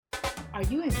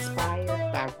Are you inspired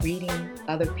by reading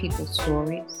other people's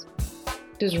stories?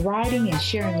 Does writing and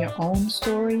sharing your own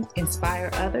stories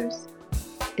inspire others?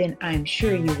 Then I'm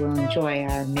sure you will enjoy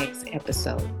our next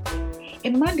episode.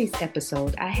 In Monday's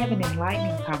episode, I have an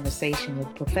enlightening conversation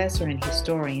with professor and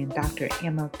historian Dr.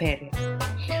 Emma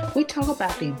Pérez. We talk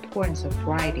about the importance of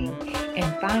writing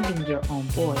and finding your own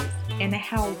voice, and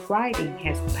how writing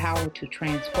has the power to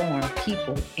transform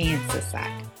people and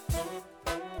society.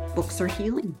 Books are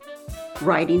healing.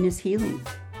 Writing is healing.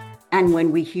 And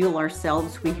when we heal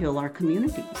ourselves, we heal our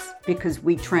communities because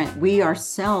we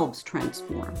ourselves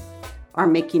transform, are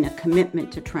making a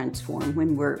commitment to transform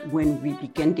when we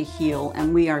begin to heal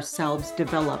and we ourselves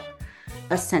develop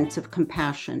a sense of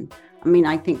compassion.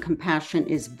 I think compassion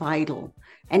is vital,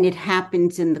 and it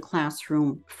happens in the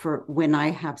classroom for when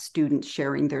I have students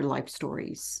sharing their life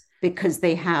stories, because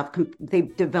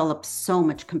they've developed so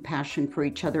much compassion for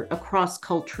each other across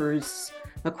cultures,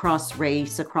 across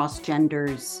race, across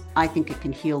genders. I think it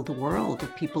can heal the world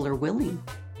if people are willing.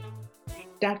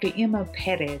 Dr. Emma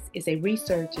Pérez is a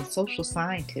research and social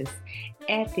scientist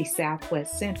at the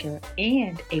Southwest Center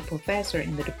and a professor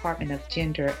in the Department of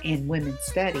Gender and Women's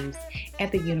Studies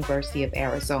at the University of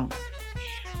Arizona.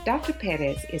 Dr.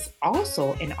 Pérez is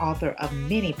also an author of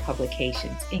many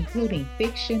publications, including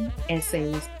fiction,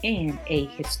 essays, and a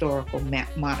historical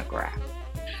monograph.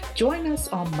 Join us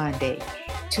on Monday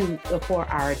for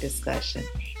our discussion.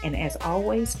 And as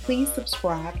always, please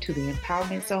subscribe to the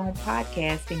Empowerment Zone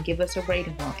podcast and give us a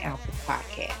rating on Apple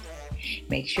Podcasts.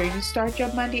 Make sure you start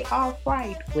your Monday off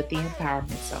right with the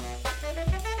Empowerment Zone.